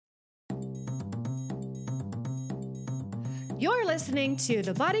You're listening to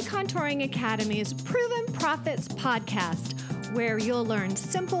the Body Contouring Academy's Proven Profits podcast, where you'll learn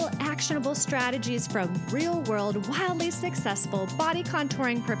simple, actionable strategies from real-world, wildly successful body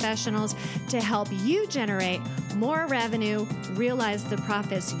contouring professionals to help you generate more revenue, realize the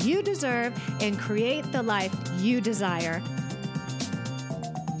profits you deserve, and create the life you desire.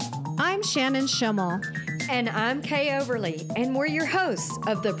 I'm Shannon Schimmel. And I'm Kay Overly, and we're your hosts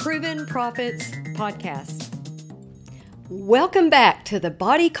of the Proven Profits podcast. Welcome back to the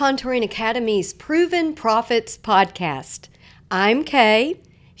Body Contouring Academy's Proven Profits podcast. I'm Kay.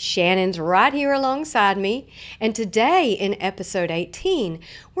 Shannon's right here alongside me, and today in episode 18,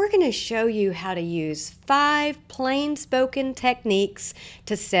 we're going to show you how to use 5 plain-spoken techniques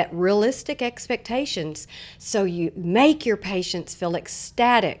to set realistic expectations so you make your patients feel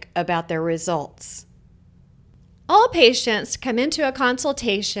ecstatic about their results. All patients come into a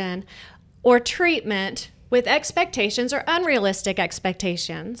consultation or treatment with expectations or unrealistic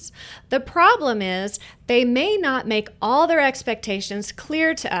expectations. The problem is they may not make all their expectations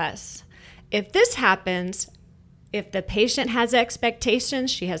clear to us. If this happens, if the patient has expectations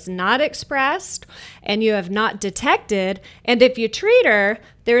she has not expressed and you have not detected, and if you treat her,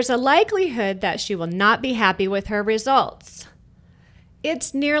 there's a likelihood that she will not be happy with her results.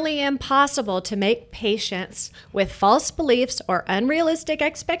 It's nearly impossible to make patients with false beliefs or unrealistic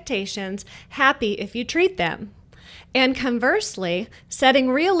expectations happy if you treat them. And conversely,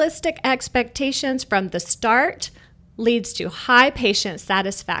 setting realistic expectations from the start leads to high patient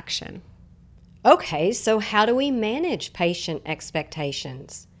satisfaction. Okay, so how do we manage patient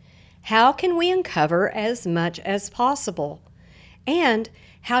expectations? How can we uncover as much as possible? And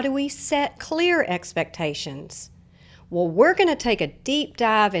how do we set clear expectations? Well, we're going to take a deep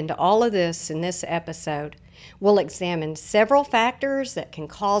dive into all of this in this episode. We'll examine several factors that can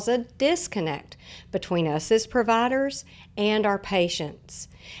cause a disconnect between us as providers and our patients.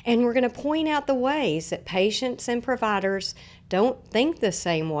 And we're going to point out the ways that patients and providers don't think the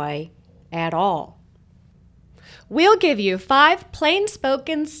same way at all. We'll give you 5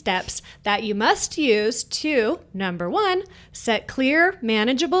 plain-spoken steps that you must use to, number 1, set clear,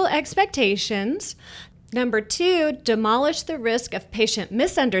 manageable expectations. Number 2, demolish the risk of patient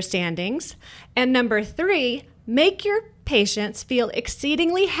misunderstandings. And number 3, make your patients feel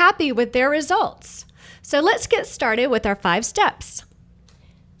exceedingly happy with their results. So let's get started with our 5 steps.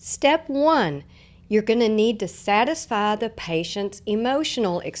 Step 1, you're going to need to satisfy the patient's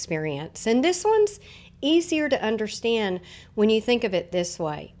emotional experience. And this one's easier to understand when you think of it this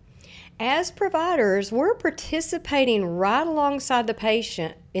way. As providers, we're participating right alongside the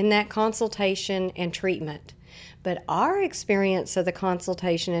patient in that consultation and treatment. But our experience of the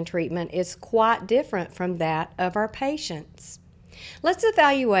consultation and treatment is quite different from that of our patients. Let's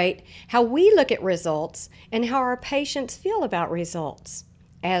evaluate how we look at results and how our patients feel about results.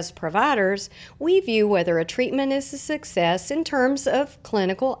 As providers, we view whether a treatment is a success in terms of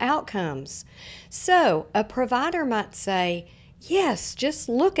clinical outcomes. So, a provider might say, "Yes, just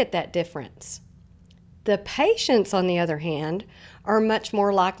look at that difference." The patients, on the other hand, are much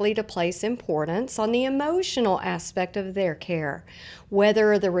more likely to place importance on the emotional aspect of their care,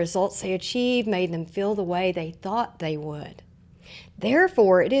 whether the results they achieved made them feel the way they thought they would.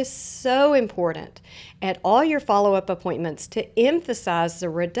 Therefore, it is so important at all your follow-up appointments to emphasize the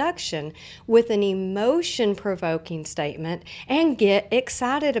reduction with an emotion-provoking statement and get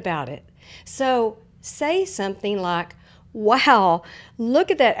excited about it. So, say something like, "Wow, look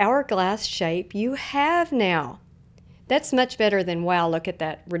at that hourglass shape you have now." That's much better than, "Wow, look at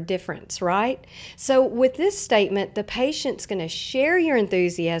that difference," right? So with this statement, the patient's going to share your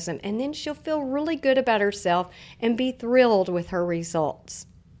enthusiasm, and then she'll feel really good about herself and be thrilled with her results.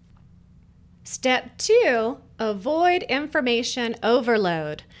 Step 2, avoid information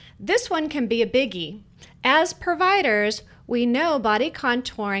overload. This one can be a biggie. As providers, we know body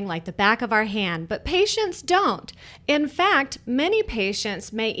contouring like the back of our hand, but patients don't. In fact, many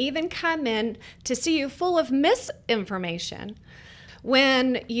patients may even come in to see you full of misinformation.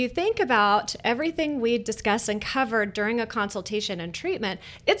 When you think about everything we discuss and cover during a consultation and treatment,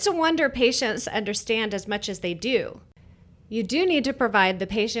 it's a wonder patients understand as much as they do. You do need to provide the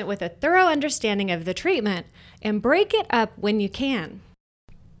patient with a thorough understanding of the treatment and break it up when you can.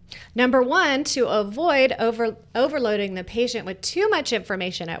 Number 1, to avoid overloading the patient with too much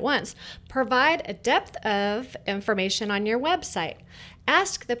information at once, provide a depth of information on your website.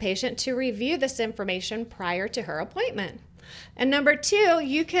 Ask the patient to review this information prior to her appointment. And number 2,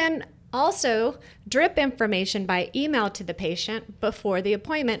 you can also drip information by email to the patient before the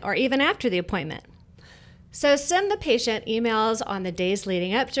appointment or even after the appointment. So send the patient emails on the days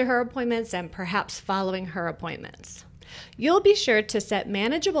leading up to her appointments and perhaps following her appointments. You'll be sure to set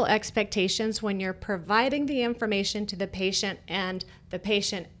manageable expectations when you're providing the information to the patient and the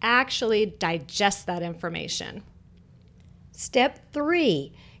patient actually digests that information. Step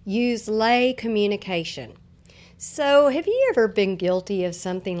 3, use lay communication. So, have you ever been guilty of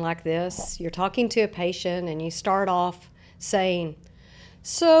something like this? You're talking to a patient and you start off saying,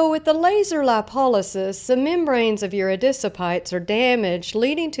 "So, with the laser lipolysis, the membranes of your adipocytes are damaged,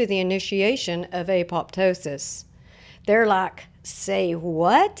 leading to the initiation of apoptosis." They're like, "Say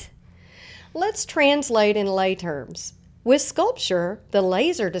what?" Let's translate in lay terms. With SculpSure, the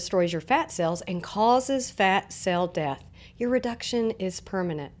laser destroys your fat cells and causes fat cell death. Your reduction is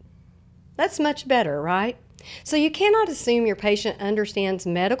permanent. That's much better, right? So you cannot assume your patient understands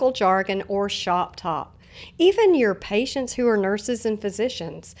medical jargon or shop talk, even your patients who are nurses and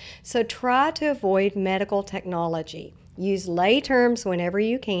physicians. So try to avoid medical technology. Use lay terms whenever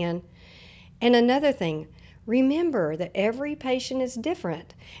you can. And another thing, remember that every patient is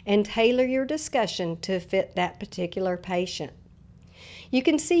different and tailor your discussion to fit that particular patient. You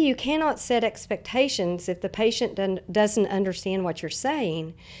can see you cannot set expectations if the patient doesn't understand what you're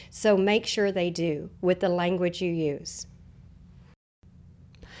saying, so make sure they do with the language you use.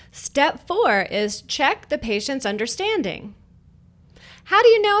 Step 4 is check the patient's understanding. How do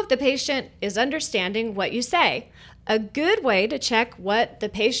you know if the patient is understanding what you say? A good way to check what the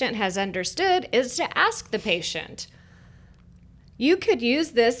patient has understood is to ask the patient. You could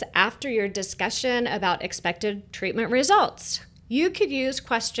use this after your discussion about expected treatment results. You could use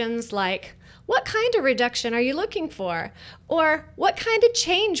questions like, "What kind of reduction are you looking for?" Or, "What kind of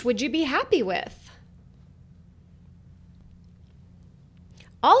change would you be happy with?"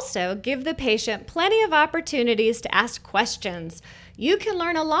 Also, give the patient plenty of opportunities to ask questions. You can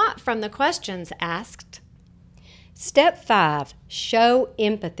learn a lot from the questions asked. Step 5, show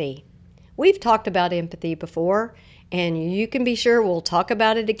empathy. We've talked about empathy before, and you can be sure we'll talk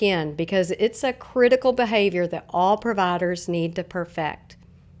about it again because it's a critical behavior that all providers need to perfect.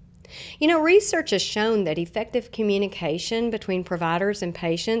 Research has shown that effective communication between providers and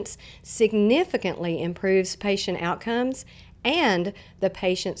patients significantly improves patient outcomes and the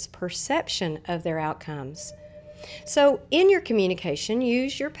patient's perception of their outcomes. So, in your communication,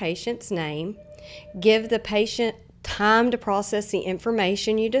 use your patient's name, give the patient time to process the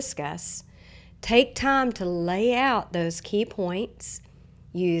information you discuss. Take time to lay out those key points,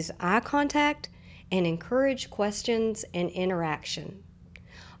 use eye contact, and encourage questions and interaction.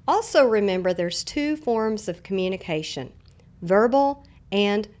 Also remember there's 2 forms of communication, verbal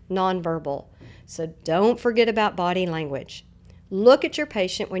and nonverbal. So don't forget about body language. Look at your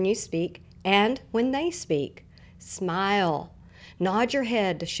patient when you speak and when they speak. Smile. Nod your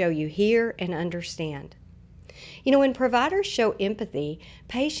head to show you hear and understand. When providers show empathy,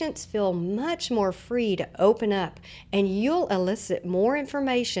 patients feel much more free to open up, and you'll elicit more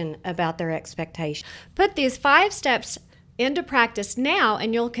information about their expectations. Put these 5 steps into practice now,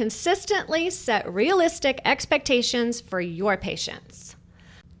 and you'll consistently set realistic expectations for your patients.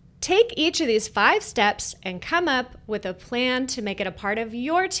 Take each of these 5 steps and come up with a plan to make it a part of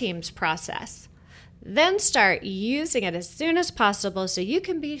your team's process. Then start using it as soon as possible so you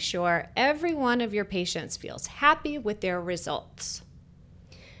can be sure every one of your patients feels happy with their results.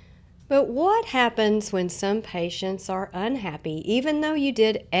 But what happens when some patients are unhappy, even though you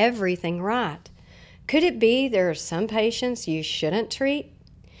did everything right? Could it be there are some patients you shouldn't treat?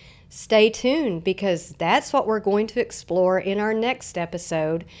 Stay tuned because that's what we're going to explore in our next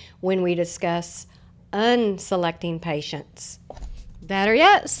episode when we discuss unselecting patients. Better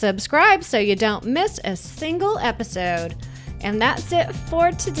yet, subscribe so you don't miss a single episode. And that's it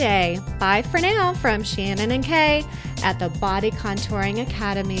for today. Bye for now from Shannon and Kay at the Body Contouring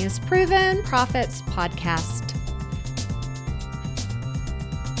Academy's Proven Profits Podcast.